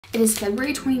It is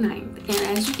February 29th,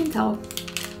 and as you can tell,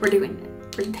 we're doing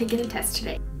it. We're taking a test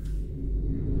today.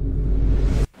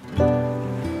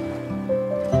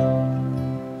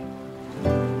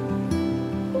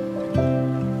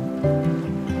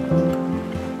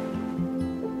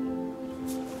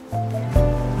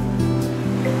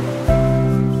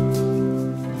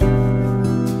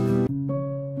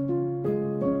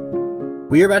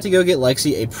 We are about to go get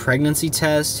Lexi a pregnancy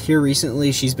test. Here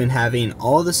recently, she's been having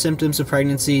all the symptoms of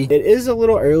pregnancy. It is a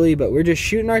little early, but we're just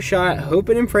shooting our shot,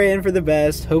 hoping and praying for the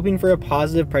best, hoping for a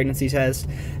positive pregnancy test.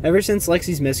 Ever since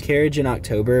Lexi's miscarriage in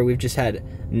October, we've just had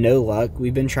no luck.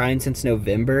 We've been trying since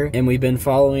November, and we've been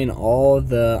following all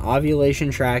the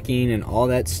ovulation tracking and all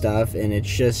that stuff, and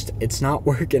it's not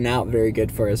working out very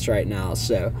good for us right now.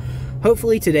 So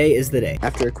hopefully today is the day.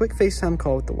 After a quick FaceTime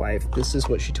call with the wife, this is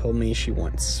what she told me she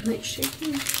wants. Like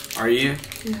shaking? Are you?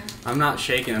 Yeah. I'm not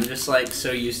shaking. I'm just like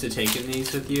so used to taking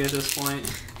these with you at this point.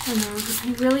 I know.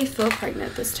 I really feel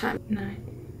pregnant this time. 9,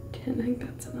 10, I think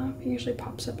that's enough. It usually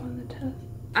pops up on the test.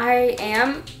 I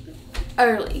am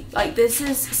early. Like, this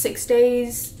is 6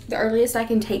 days, the earliest I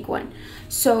can take one.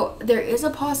 So there is a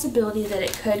possibility that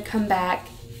it could come back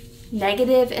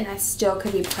negative and I still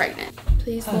could be pregnant.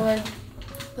 Please, Lord,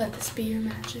 let this be your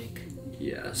magic.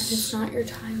 Yes. If it's not your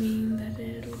timing, that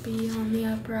it'll be on the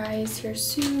uprise here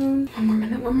soon. One more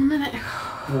minute, one more minute.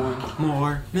 One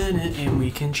more minute and we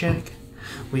can check.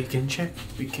 We can check.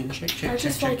 We can check. I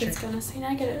just feel like it's gonna say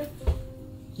negative.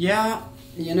 Yeah,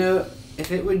 you know,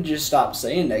 if it would just stop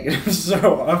saying negative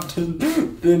so often,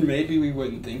 then maybe we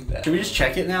wouldn't think that. Should we just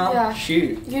check it now? Yeah.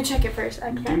 Shoot. You check it first.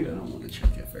 I can't. Dude, I don't want to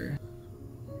check it first.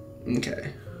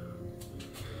 Okay.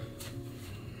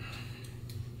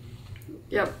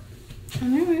 Yep. I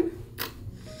knew it.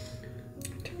 I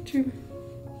told you.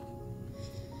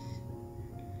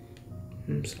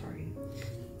 I'm sorry.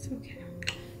 It's okay.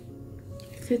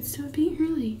 It could still be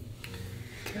early.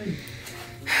 Okay.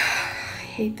 I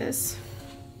hate this.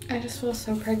 I just feel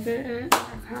so pregnant and it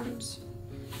never comes.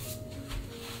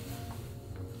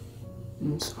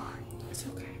 I'm sorry. It's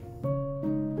okay.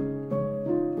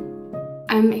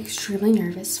 I'm extremely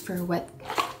nervous for what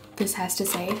this has to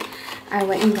say. I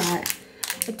went and got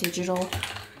a digital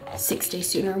 6 day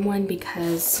sooner one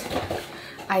because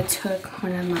I took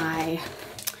one of my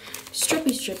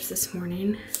strippy strips this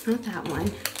morning, not that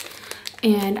one,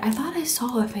 and I thought I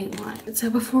saw a faint line.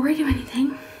 So before I do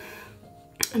anything,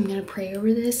 I'm gonna pray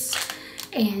over this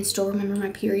and still remember my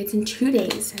periods in 2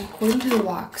 days. And according to the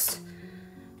walks,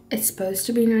 it's supposed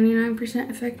to be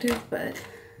 99% effective, but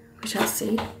we shall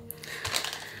see.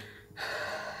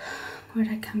 Lord,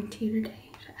 I come to you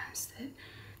today to ask that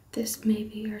this may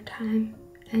be your time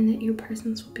and that your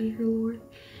presence will be here, Lord,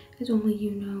 as only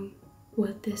you know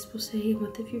what this will say and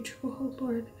what the future will hold,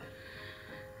 Lord.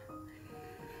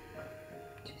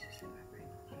 Jesus,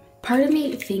 part of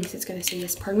me thinks it's gonna say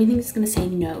yes, part of me thinks it's gonna say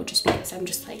no, just because I'm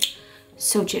just like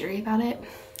so jittery about it.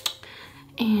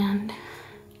 And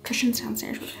Christian's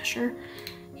downstairs with Fisher.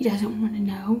 He doesn't want to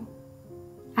know.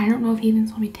 I don't know if he even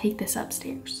saw me take this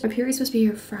upstairs. My period's supposed to be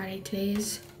here Friday.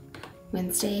 Today's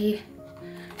Wednesday,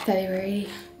 February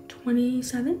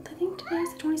 27th. I think today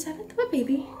is the 27th. What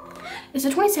baby? It's the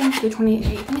 27th to the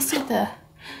 28th. Let me see what the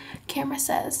camera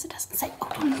says. It doesn't say.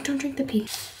 Oh, don't drink the pee.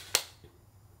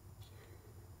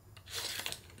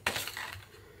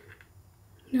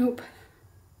 Nope.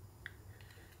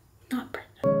 Not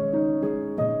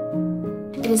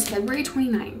pregnant. It is February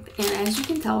 29th, and as you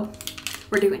can tell,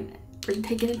 we're doing it. We're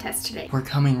taking a test today. We're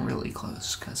coming really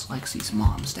close because Lexi's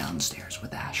mom's downstairs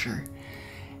with Asher,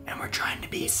 and we're trying to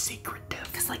be secretive.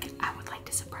 Because, like, I would like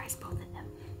to surprise both of them.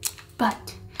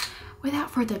 But without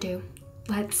further ado,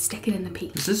 let's stick it in the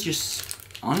pee. This is just,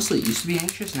 honestly, it used to be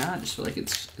anxious. Now I just feel like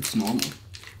it's normal.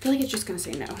 I feel like it's just gonna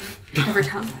say no every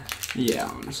time.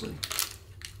 Yeah, honestly.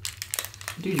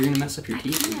 Dude, you're gonna mess up your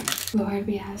teeth. Lord,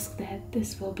 we ask that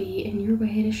this will be in your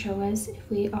way to show us if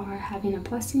we are having a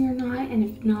blessing or not, and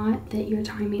if not, that your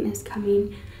timing is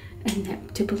coming, and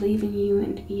that to believe in you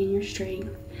and to be in your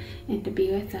strength and to be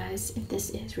with us if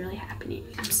this is really happening.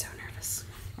 I'm so nervous.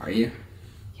 Are you?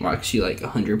 Yeah. Why, 'cause you like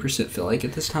 100% feel like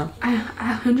it this time?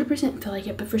 I 100% feel like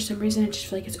it, but for some reason I just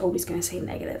feel like it's always gonna say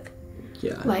negative.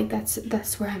 Yeah. Like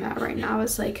that's where I'm at right now.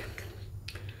 It's like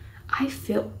I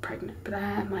feel pregnant, but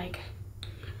I'm like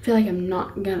I feel like I'm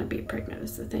not gonna be pregnant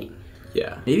is the thing.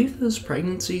 Yeah. Maybe if those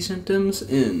pregnancy symptoms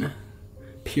and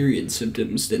period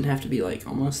symptoms didn't have to be like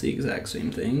almost the exact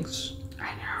same things. I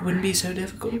know. It wouldn't be so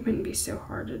difficult. It wouldn't be so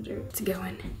hard to do. It's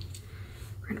going.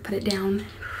 We're gonna put it down.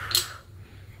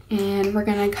 And we're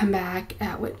gonna come back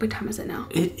at what time is it now?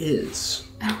 It is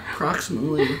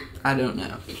approximately, I don't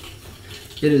know.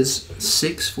 It is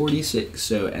 6:46,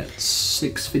 so at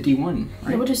 6:51,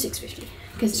 right? No, we'll do 6:50.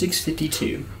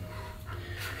 6:52.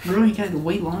 Remember, you got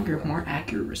way longer, more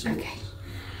accurate results. Okay.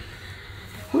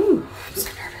 Woo. I'm so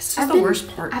nervous. That's the worst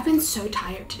part. I've been so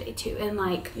tired today too, and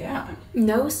like, yeah,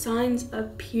 no signs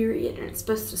of period, and it's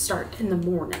supposed to start in the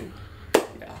morning.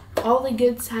 Yeah. All the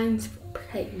good signs for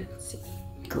pregnancy.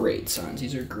 Great signs.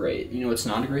 These are great. You know, it's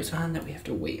not a great sign that we have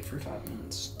to wait for 5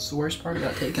 minutes. It's the worst part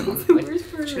about taking them. The Like, worst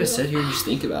part should have sat here and just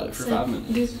think about it for 5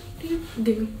 minutes.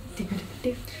 And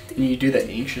you do the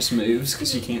anxious moves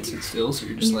because you can't sit still, so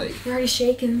you're just like. You're already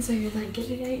shaking, so you're like, get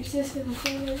it anxious.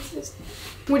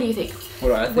 What do you think? What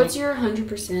do I think? What's your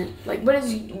 100%? Like, what do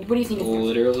you think?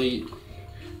 Literally,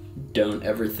 don't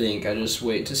ever think. I just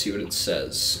wait to see what it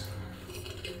says.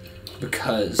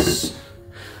 Because,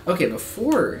 okay,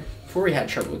 before we had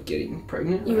trouble with getting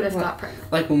pregnant, You would have got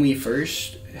pregnant. Like when we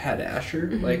first had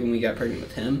Asher, like when we got pregnant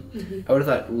with him, I would have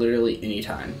thought literally any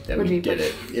time that we did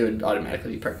it, it would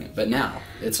automatically be pregnant. But now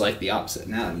it's like the opposite.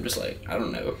 Now I'm just like, I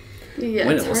don't know. Yeah,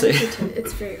 when it's it will hard say.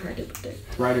 it's very hard to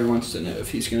predict. Ryder wants to know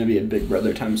if he's going to be a big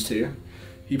brother times 2.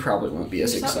 He probably won't be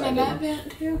as There's excited. something in that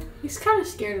vent too. He's kind of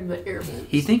scared of the air vent.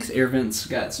 He thinks air vents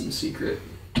got some secret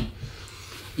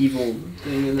evil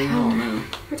thing in there. I don't know.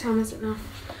 What time is it now?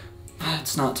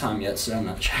 It's not time yet, so I'm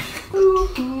not checking.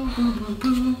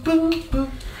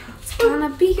 It's gonna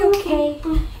be okay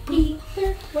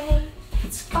either way.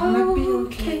 It's gonna be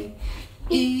okay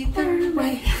either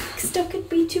way. Still could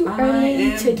be too I early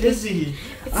am today. dizzy.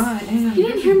 I am. You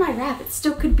didn't hear my rap. It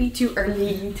still could be too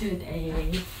early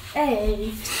today.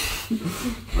 Hey.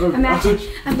 Imagine.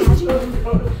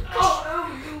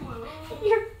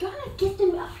 You're gonna get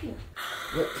them up here.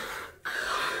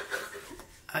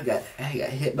 I got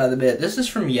hit by the bed. This is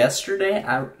from yesterday.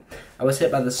 I was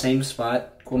hit by the same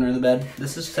spot, corner of the bed.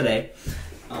 This is today.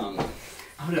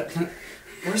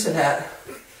 Where's it at?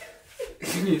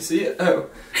 Can you see it? Oh.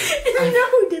 You know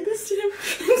who did this to him?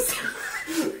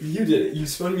 You did it. You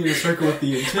spun me in a circle with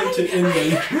the intent to end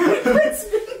me.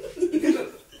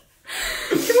 Can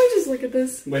we just look at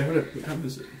this? Wait, hold up. How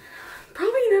is it?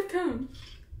 Probably enough time.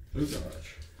 Oh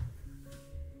gosh.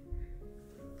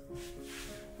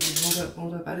 Wait,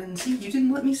 hold up. I didn't see. You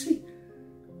didn't let me see.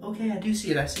 Okay, I do see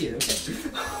it. I see it. Okay.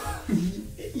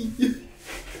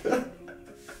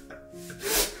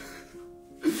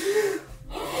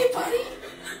 Hey, buddy.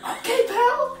 Okay,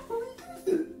 pal.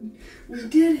 We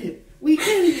did it. We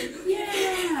did it.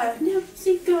 Yeah. Never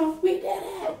we did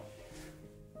it.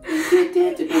 We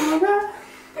did it, Dora.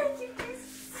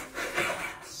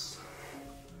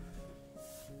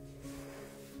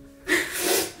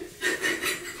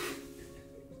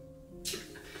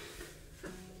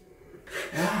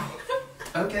 Wow.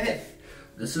 Okay.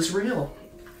 This is real.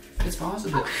 It's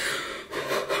positive.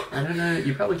 I don't know.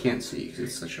 You probably can't see because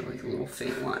it's such a like a little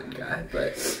faint line guy,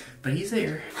 but he's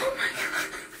there. Oh my god.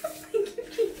 Thank you,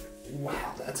 Jesus.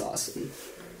 Wow, that's awesome.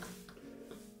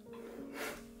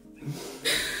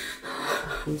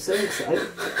 I'm so excited.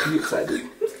 Are you excited?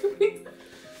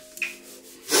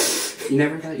 You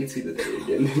never thought you'd see the day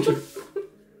again, did you? Oh my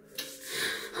god.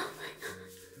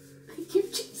 Thank you,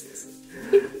 Jesus.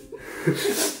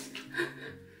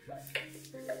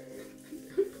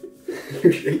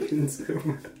 You're shaking so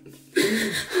much.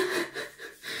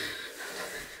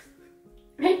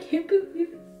 I can't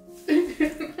believe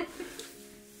it.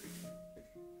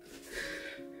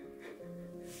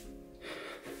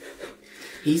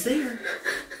 He's there.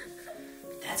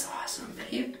 That's awesome,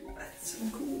 babe. That's so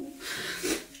cool.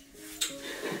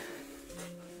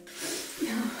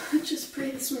 Yeah, I just pray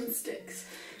this one sticks.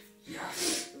 Yeah.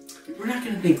 We're not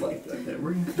gonna think like that.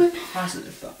 We're gonna think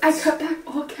positive thoughts. I cut back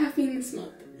all caffeine this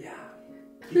month. Yeah.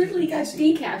 I literally got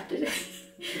decaf today.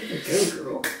 Way to go,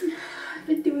 girl. I've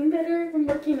been doing better. I'm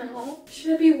working out.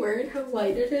 Should I be worried how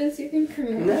light it is? You think?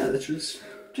 No, that's just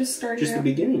started the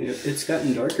beginning. It's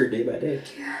gotten darker day by day.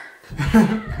 Yeah.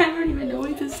 I don't even know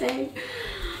what to say.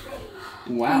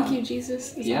 Wow. Thank you,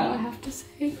 Jesus. Is all I have to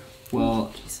say.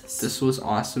 Well, Jesus. this was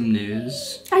awesome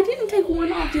news. I didn't take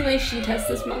one ovulation test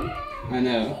this month. I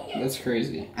know. That's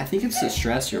crazy. I think it's the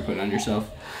stress you're putting on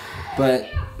yourself. But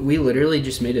we literally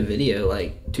just made a video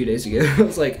like 2 days ago. It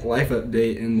was like life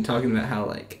update and talking about how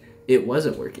like it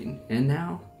wasn't working. And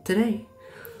now, today,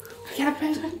 I got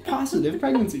a positive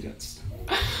pregnancy test.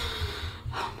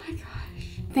 Oh my gosh.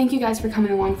 Thank you guys for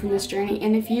coming along from this journey.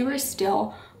 And if you are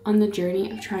still on the journey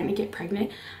of trying to get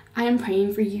pregnant, I am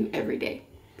praying for you every day.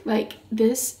 Like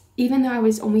this, even though I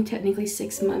was only technically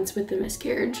 6 months with the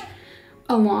miscarriage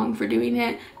along for doing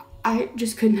it, I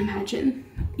just couldn't imagine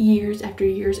years after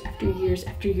years after years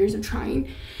after years of trying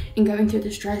and going through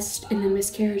the stress and the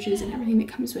miscarriages and everything that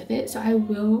comes with it. So I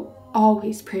will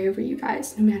always pray over you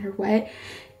guys no matter what.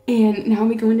 And now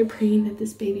we go into praying that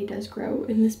this baby does grow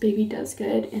and this baby does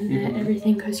good and that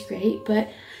everything goes great. But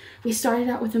we started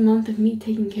out with a month of me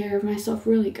taking care of myself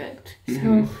really good.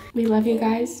 So we love you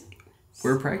guys.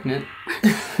 We're pregnant.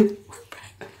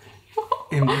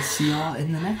 And we'll see y'all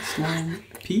in the next one.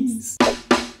 Peace.